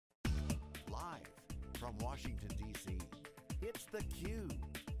from Washington, D.C., it's theCUBE,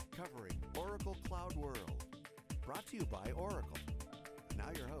 covering Oracle Cloud World. Brought to you by Oracle. Now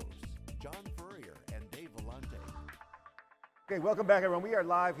your hosts, John Furrier and Dave Vellante. Okay, welcome back everyone. We are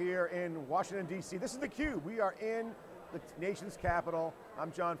live here in Washington, D.C. This is theCUBE. We are in the nation's capital.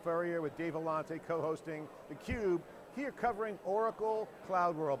 I'm John Furrier with Dave Vellante co-hosting theCUBE, here covering Oracle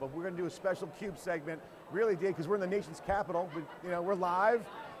Cloud World, but we're going to do a special CUBE segment, really Dave, because we're in the nation's capital. We're live.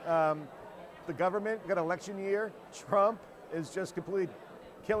 The government, got election year. Trump is just completely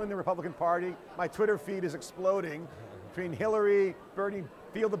killing the Republican Party. My Twitter feed is exploding between Hillary, Bernie,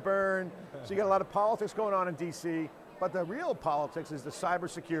 feel the burn. So you got a lot of politics going on in DC, but the real politics is the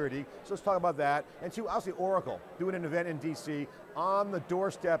cybersecurity, so let's talk about that. And two, obviously Oracle, doing an event in DC on the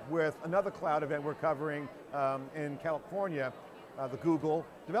doorstep with another cloud event we're covering in California, the Google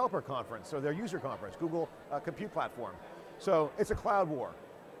Developer Conference, or their user conference, Google Compute Platform. So it's a cloud war,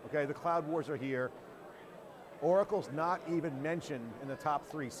 okay? The cloud wars are here. Oracle's not even mentioned in the top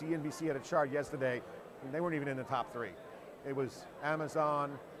three. CNBC had a chart yesterday, and they weren't even in the top three. It was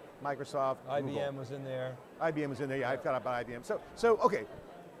Amazon, Microsoft, IBM Google. was in there. IBM was in there, yeah, I forgot about IBM. So okay,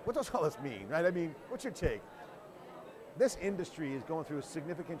 what does all this mean, right? I mean, what's your take? This industry is going through a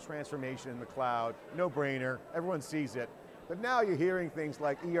significant transformation in the cloud, no brainer, everyone sees it. But now you're hearing things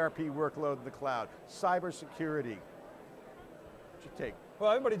like ERP workload in the cloud, cybersecurity. What's your take? Well,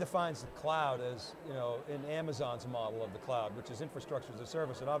 everybody defines the cloud as, in Amazon's model of the cloud, which is infrastructure as a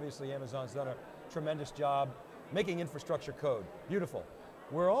service, and obviously Amazon's done a tremendous job making infrastructure code, beautiful.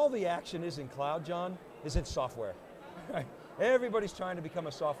 Where all the action is in cloud, John, is in software. Right? Everybody's trying to become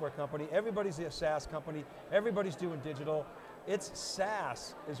a software company, everybody's a SaaS company, everybody's doing digital. It's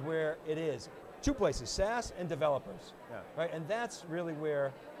SaaS is where it is. Two places, SaaS and developers, yeah. Right? And that's really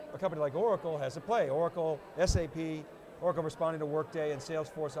where a company like Oracle has a play. Oracle, SAP, Oracle responding to Workday and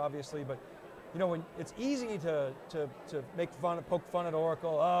Salesforce obviously, but when it's easy to make fun, poke fun at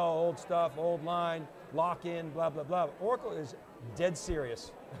Oracle, oh, old stuff, old line, lock in, blah, blah, blah. Oracle is dead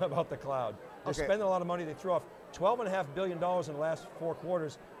serious about the cloud. They're spending a lot of money. They threw off $12.5 billion in the last 4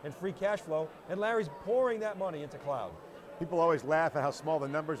 quarters in free cash flow, and Larry's pouring that money into cloud. People always laugh at how small the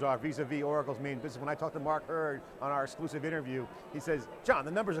numbers are vis-a-vis Oracle's main business. When I talked to Mark Hurd on our exclusive interview, he says, John,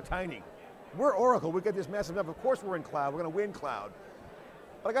 the numbers are tiny. We're Oracle, we get this massive number. Of course we're in cloud, we're going to win cloud.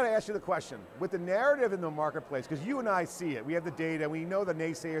 But I got to ask you the question, with the narrative in the marketplace, because you and I see it, we have the data, we know the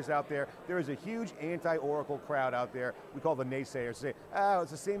naysayers out there, there is a huge anti-Oracle crowd out there, we call the naysayers, say, oh,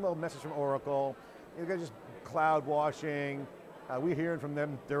 it's the same old message from Oracle, you're just cloud washing, we're hearing from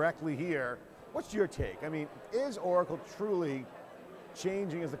them directly here. What's your take? I mean, is Oracle truly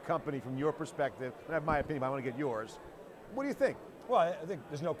changing as a company from your perspective? And I have my opinion, but I want to get yours. What do you think? Well, I think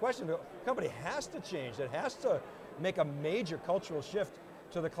there's no question, the company has to change, it has to make a major cultural shift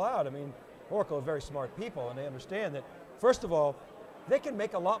to the cloud. I mean, Oracle are very smart people and they understand that, first of all, they can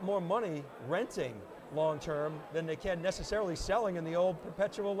make a lot more money renting long-term than they can necessarily selling in the old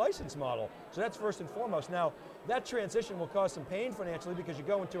perpetual license model. So that's first and foremost. Now, that transition will cause some pain financially because you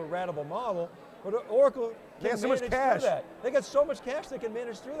go into a ratable model, but Oracle can manage through that. They got so much cash they can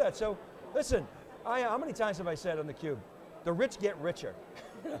manage through that. So, listen, how many times have I said on theCUBE, the rich get richer.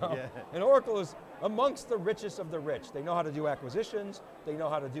 Yeah. And Oracle is amongst the richest of the rich. They know how to do acquisitions, they know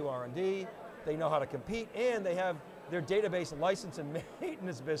how to do R&D, they know how to compete, and they have their database and license and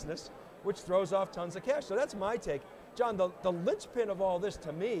maintenance business, which throws off tons of cash. So that's my take. John, the linchpin of all this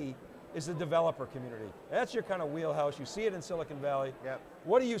to me is the developer community. That's your kind of wheelhouse. You see it in Silicon Valley. Yep.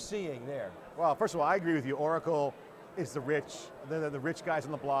 What are you seeing there? Well, first of all, I agree with you. Oracle is the rich, they're the rich guys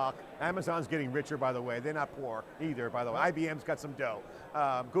on the block. Amazon's getting richer, by the way. They're not poor either, by the way. IBM's got some dough.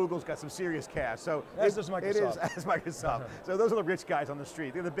 Google's got some serious cash. So as does Microsoft. It is, as Microsoft. So those are the rich guys on the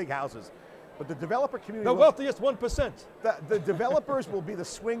street. They're the big houses. But the developer community— the wealthiest 1%. The developers will be the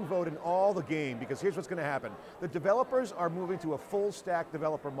swing vote in all the game, because here's what's going to happen. The developers are moving to a full stack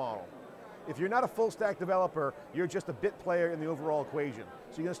developer model. If you're not a full stack developer, you're just a bit player in the overall equation.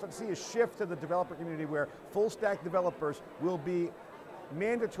 So you're going to start to see a shift to the developer community where full stack developers will be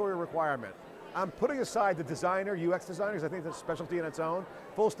mandatory requirement. I'm putting aside the designer, UX designers, I think that's a specialty in its own,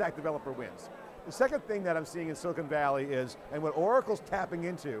 full stack developer wins. The second thing that I'm seeing in Silicon Valley is, and what Oracle's tapping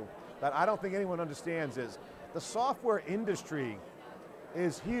into, that I don't think anyone understands, is the software industry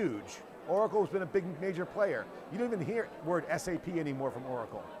is huge. Oracle's been a big major player. You don't even hear the word SAP anymore from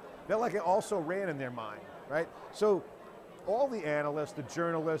Oracle. They're like it also ran in their mind, right? So all the analysts, the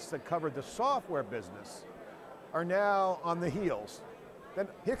journalists that covered the software business are now on the heels. Then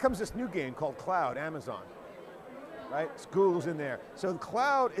here comes this new game called cloud, Amazon, right? Google's in there. So the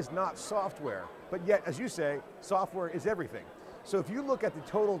cloud is not software, but yet, as you say, software is everything. So if you look at the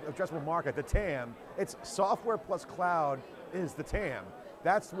total addressable market, the TAM, it's software plus cloud is the TAM.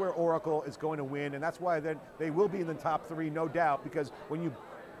 That's where Oracle is going to win, and that's why they will be in the top 3, no doubt, because when you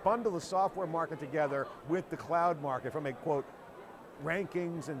bundle the software market together with the cloud market from a, quote,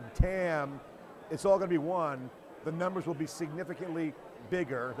 rankings and TAM, it's all going to be one. The numbers will be significantly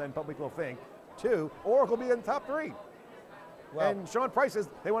bigger than people think. 2, Oracle will be in the top 3. Well, and Sean Price says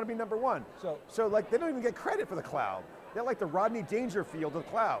they want to be number 1. So like, they don't even get credit for the cloud. They're like the Rodney Dangerfield of the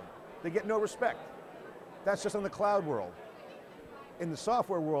cloud. They get no respect. That's just on the cloud world. In the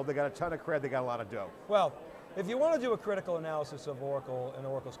software world, they got a ton of cred, they got a lot of dough. Well, if you want to do a critical analysis of Oracle and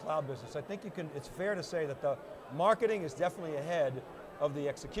Oracle's cloud business, I think it's fair to say that the marketing is definitely ahead of the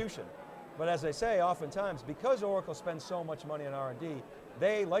execution. But as I say, oftentimes, because Oracle spends so much money on R&D,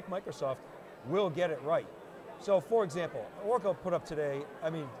 they, like Microsoft, will get it right. So for example, Oracle put up today,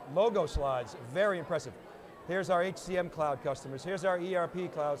 logo slides, very impressive. Here's our HCM cloud customers, here's our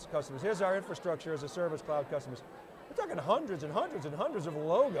ERP cloud customers, here's our infrastructure as a service cloud customers. We're talking hundreds and hundreds and hundreds of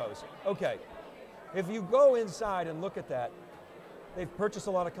logos. Okay, if you go inside and look at that, they've purchased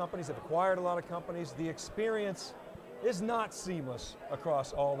a lot of companies, they've acquired a lot of companies, the experience is not seamless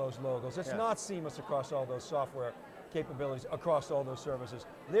across all those logos. It's not seamless across all those software capabilities, across all those services.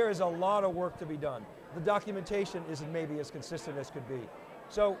 There is a lot of work to be done. The documentation isn't maybe as consistent as could be.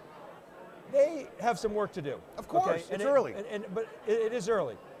 So they have some work to do. Of course, it's early. But it is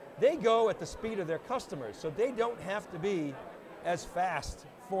early. They go at the speed of their customers, so they don't have to be as fast,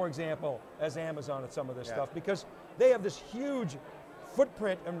 for example, as Amazon at some of this stuff, because they have this huge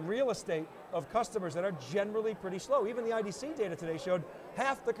footprint and real estate of customers that are generally pretty slow. Even the IDC data today showed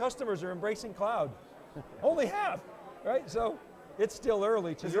half the customers are embracing cloud. Only half, right? So it's still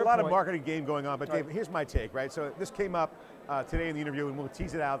early. There's a lot of marketing game going on, but Dave, here's my take, right? So this came up today in the interview, and we'll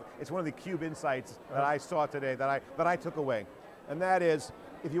tease it out. It's one of the CUBE insights that I saw today that I took away. And that is,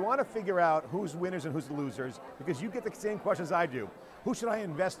 if you want to figure out who's winners and who's the losers, because you get the same questions I do. Who should I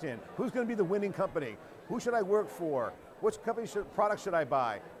invest in? Who's going to be the winning company? Who should I work for? Which product should I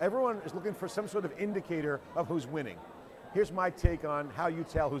buy? Everyone is looking for some sort of indicator of who's winning. Here's my take on how you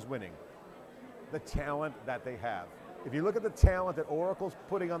tell who's winning. The talent that they have. If you look at the talent that Oracle's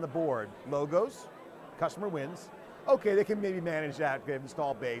putting on the board, logos, customer wins, okay, they can maybe manage that,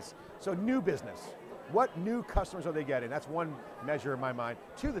 install base. So new business. What new customers are they getting? That's one measure in my mind.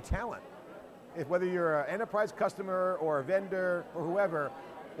 2, the talent. Whether you're an enterprise customer or a vendor or whoever,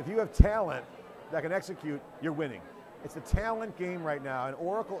 if you have talent that can execute, you're winning. It's a talent game right now, and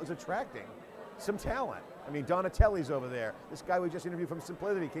Oracle is attracting some talent. Donatelli's over there. This guy we just interviewed from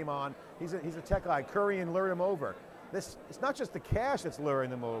Simplicity came on. He's a tech guy. Currian lured him over. It's not just the cash that's luring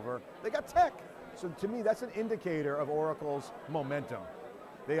them over, they got tech. So to me, that's an indicator of Oracle's momentum.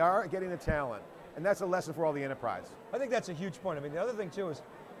 They are getting the talent, and that's a lesson for all the enterprise. I think that's a huge point. The other thing too is,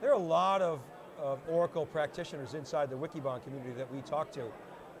 there are a lot of Oracle practitioners inside the Wikibon community that we talk to,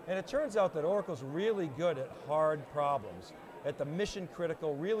 and it turns out that Oracle's really good at hard problems, at the mission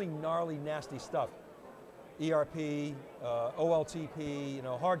critical, really gnarly, nasty stuff. ERP, OLTP,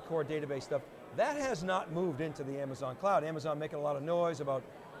 hardcore database stuff. That has not moved into the Amazon cloud. Amazon making a lot of noise about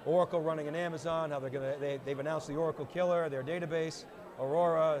Oracle running in Amazon, how they've announced the Oracle killer, their database,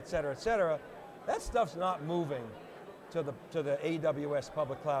 Aurora, et cetera, et cetera. That stuff's not moving to the AWS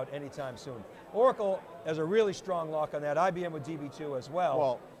public cloud anytime soon. Oracle has a really strong lock on that, IBM with DB2 as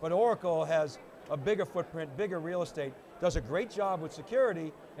well, but Oracle has a bigger footprint, bigger real estate, does a great job with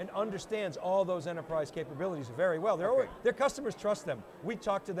security, and understands all those enterprise capabilities very well. Their customers trust them. We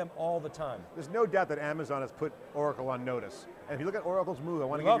talk to them all the time. There's no doubt that Amazon has put Oracle on notice. And if you look at Oracle's move, I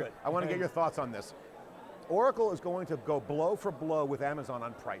want to get your thoughts on this. Oracle is going to go blow for blow with Amazon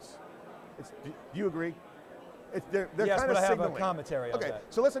on price. Do you agree? They're yes, kind but of I have signaling. a commentary on that. Okay,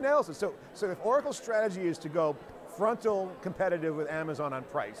 so let's analysis. So if Oracle's strategy is to go frontal competitive with Amazon on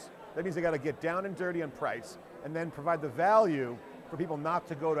price, that means they got to get down and dirty on price and then provide the value for people not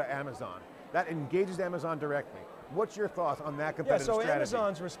to go to Amazon. That engages Amazon directly. What's your thoughts on that competitive strategy? So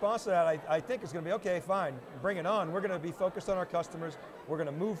Amazon's response to that, I think, is going to be, okay, fine, bring it on. We're going to be focused on our customers. We're going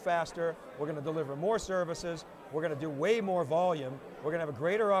to move faster. We're going to deliver more services. We're going to do way more volume. We're going to have a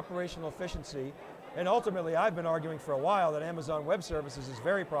greater operational efficiency. And ultimately, I've been arguing for a while that Amazon Web Services is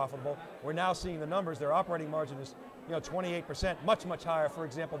very profitable. We're now seeing the numbers. Their operating margin is 28%, much, much higher, for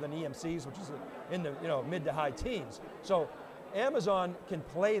example, than EMC's, which is in the mid to high teens. So Amazon can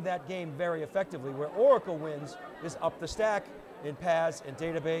play that game very effectively. Where Oracle wins is up the stack in PaaS and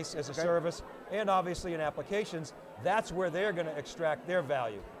database as a service, and obviously in applications. That's where they're going to extract their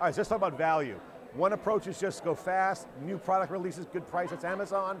value. All right, so let's talk about value. One approach is just go fast, new product releases, good price, that's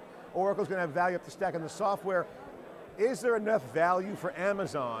Amazon. Oracle's going to have value up the stack in the software. is there enough value for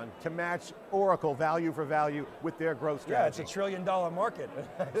Amazon to match Oracle value for value with their growth strategy? Yeah, it's $1 trillion market.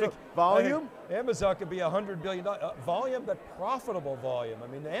 Volume? I think Amazon could be $100 billion. Volume, but profitable volume. I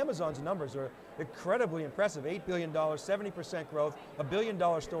mean, Amazon's numbers are incredibly impressive. $8 billion, 70% growth, $1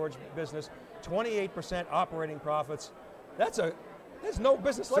 billion storage business, 28% operating profits. There's no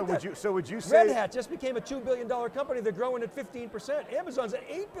business like that. So would you say? Red Hat just became a $2 billion company, they're growing at 15%. Amazon's an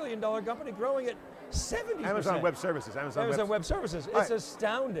 $8 billion company growing at 70%. Amazon Web Services. Amazon Web Services, it's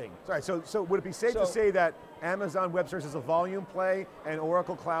astounding. Sorry, so would it be safe to say that Amazon Web Services is a volume play and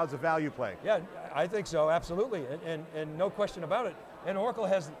Oracle Cloud's a value play? Yeah, I think so, absolutely, and no question about it. And Oracle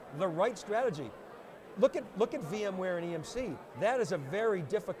has the right strategy. Look at VMware and EMC. That is a very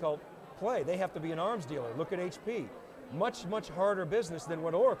difficult play. They have to be an arms dealer. Look at HP. Much, much harder business than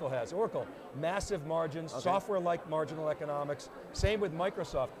what Oracle has. Oracle, massive margins, software-like marginal economics. Same with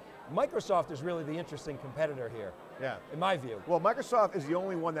Microsoft. Microsoft is really the interesting competitor here, in my view. Well, Microsoft is the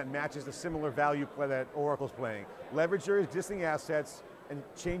only one that matches the similar value play that Oracle's playing. Leverage their existing assets and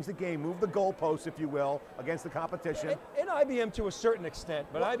change the game, move the goalposts, if you will, against the competition. And IBM to a certain extent,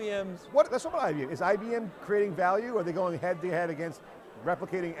 but IBM's... That's not what IBM, is IBM creating value, or are they going head to head against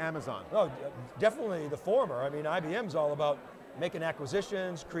replicating Amazon? No, definitely the former. I mean, IBM's all about making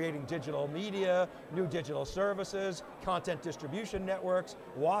acquisitions, creating digital media, new digital services, content distribution networks,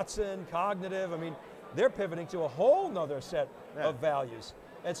 Watson, cognitive. I mean, they're pivoting to a whole nother set of values.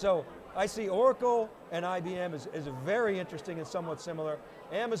 And so I see Oracle and IBM as very interesting and somewhat similar.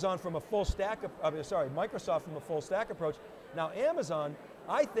 Amazon from a full stack, Microsoft from a full stack approach. Now Amazon,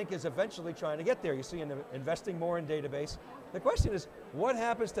 I think, is eventually trying to get there. You see, investing more in database. The question is, what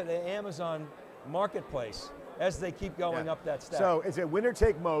happens to the Amazon marketplace as they keep going up that stack? So it's a winner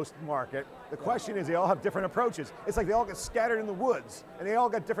take most market. The question is, they all have different approaches. It's like they all get scattered in the woods and they all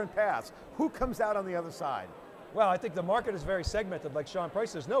got different paths. Who comes out on the other side? Well, I think the market is very segmented, like Sean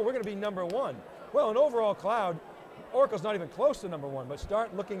Price says. No, we're going to be number one. Well, in overall cloud, Oracle's not even close to number one, but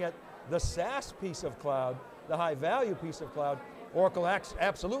start looking at the SaaS piece of cloud, the high value piece of cloud. Oracle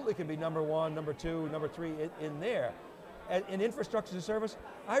absolutely can be number one, number two, number three in there. In infrastructure as a service,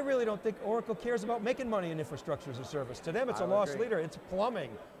 I really don't think Oracle cares about making money in infrastructure as a service. To them, it's a loss leader. It's plumbing.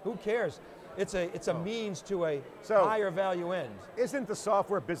 Who cares? It's a means to a higher value end. Isn't the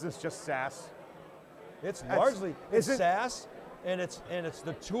software business just SaaS? It's largely SaaS, and it's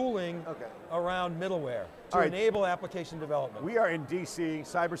the tooling around middleware to enable application development. We are in DC,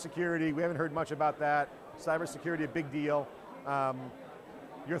 cybersecurity. We haven't heard much about that. Cybersecurity, a big deal.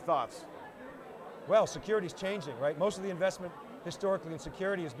 Your thoughts? Well, security's changing, right? Most of the investment historically in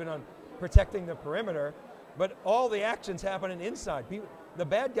security has been on protecting the perimeter, but all the action's happening inside. The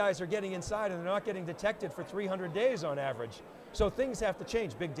bad guys are getting inside and they're not getting detected for 300 days on average. So things have to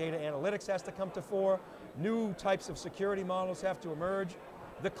change. Big data analytics has to come to fore. New types of security models have to emerge.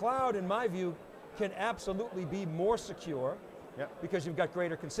 The cloud, in my view, can absolutely be more secure because you've got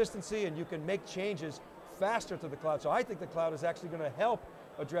greater consistency and you can make changes faster to the cloud. So I think the cloud is actually going to help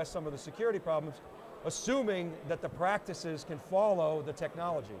address some of the security problems, assuming that the practices can follow the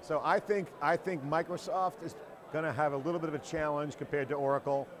technology. So I think Microsoft is going to have a little bit of a challenge compared to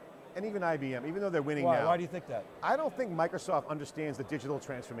Oracle and even IBM, even though they're winning now. Why do you think that? I don't think Microsoft understands the digital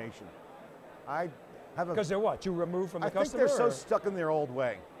transformation. Because they're what, too removed from the customer? I think they're so stuck in their old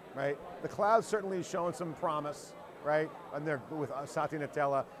way, right? The cloud certainly is showing some promise, right? And they're with Satya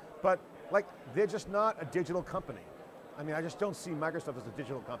Nadella, but like they're just not a digital company. I mean, I just don't see Microsoft as a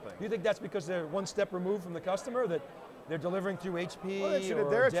digital company. Do you think that's because they're one step removed from the customer, that they're delivering through HP or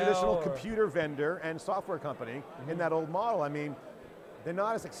they're a Dell traditional computer vendor and software company in that old model. I mean, they're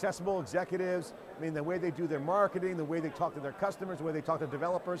not as accessible executives. I mean, the way they do their marketing, the way they talk to their customers, the way they talk to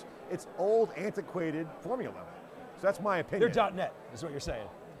developers, it's old, antiquated formula. So that's my opinion. They're .NET, is what you're saying.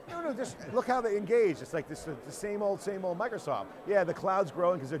 No, just look how they engage. It's like this, the same old Microsoft. Yeah, the cloud's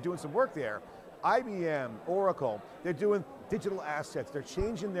growing because they're doing some work there. IBM, Oracle, they're doing digital assets. They're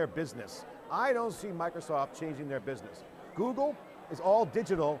changing their business. I don't see Microsoft changing their business. Google is all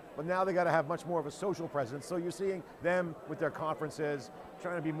digital, but now they got to have much more of a social presence. So you're seeing them with their conferences,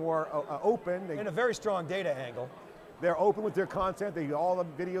 trying to be more open. And a very strong data angle. They're open with their content. All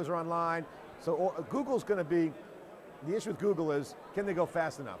the videos are online. So Google's going to be, the issue with Google is, can they go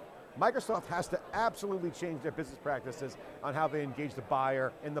fast enough? Microsoft has to absolutely change their business practices on how they engage the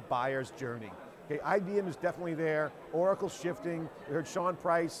buyer in the buyer's journey. Okay, IBM is definitely there. Oracle's shifting. We heard Sean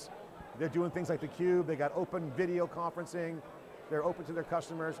Price. They're doing things like theCUBE. They got open video conferencing. They're open to their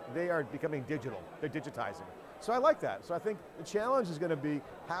customers. They are becoming digital. They're digitizing. So I like that. So I think the challenge is going to be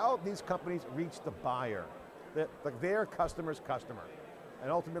how these companies reach the buyer, like their customer's customer.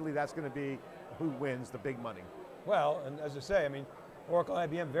 And ultimately that's going to be who wins the big money. Well, and as I say, I mean, Oracle,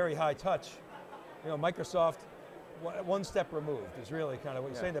 IBM, very high touch. You know, Microsoft, one step removed is really kind of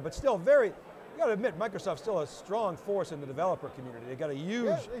what you're saying there, but still very, you got to admit, Microsoft's still a strong force in the developer community. They got a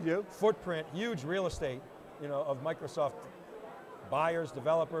huge footprint, huge real estate, you know, of Microsoft buyers,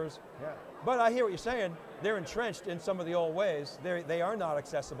 developers. Yeah. But I hear what you're saying. They're entrenched in some of the old ways. They are not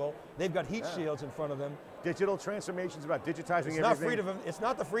accessible. They've got heat shields in front of them. Digital transformation's about digitizing everything. It's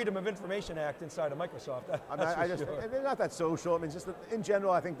not the Freedom of Information Act inside of Microsoft. And they're not that social. I mean, just in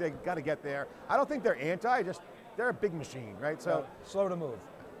general, I think they got to get there. I don't think they're anti. They're a big machine, right? So slow to move.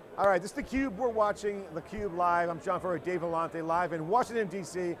 All right, this is theCUBE. We're watching theCUBE live. I'm John Furrier, Dave Vellante, live in Washington,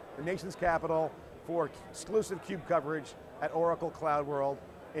 D.C., the nation's capital, for exclusive CUBE coverage at Oracle CloudWorld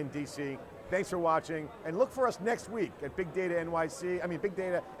in D.C. Thanks for watching, and look for us next week at Big Data NYC, Big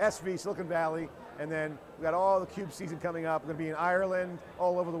Data SV, Silicon Valley, and then we got all the CUBE season coming up. We're going to be in Ireland,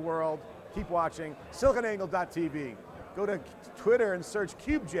 all over the world. Keep watching. SiliconAngle.tv. Go to Twitter and search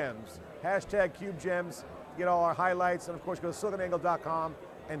CUBE Gems, hashtag CUBE Gems, to get all our highlights, and of course go to siliconangle.com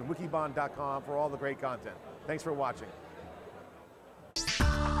and wikibon.com for all the great content. Thanks for watching.